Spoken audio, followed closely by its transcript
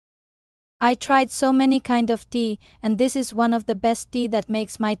I tried so many kind of tea, and this is one of the best tea that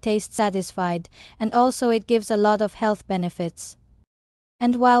makes my taste satisfied, and also it gives a lot of health benefits.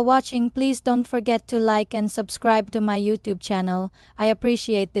 And while watching, please don't forget to like and subscribe to my YouTube channel. I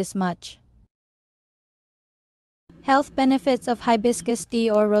appreciate this much. Health benefits of hibiscus tea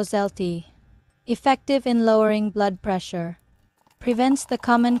or Roselle tea. Effective in lowering blood pressure. Prevents the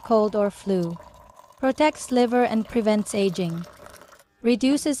common cold or flu. Protects liver and prevents aging.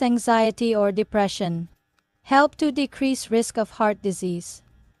 Reduces anxiety or depression. Help to decrease risk of heart disease.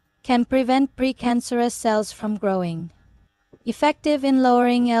 Can prevent precancerous cells from growing. Effective in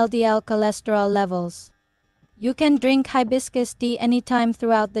lowering LDL cholesterol levels. You can drink hibiscus tea anytime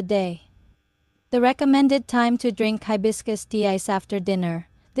throughout the day. The recommended time to drink hibiscus tea is after dinner.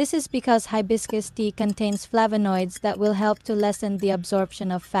 This is because hibiscus tea contains flavonoids that will help to lessen the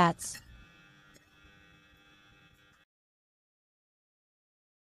absorption of fats.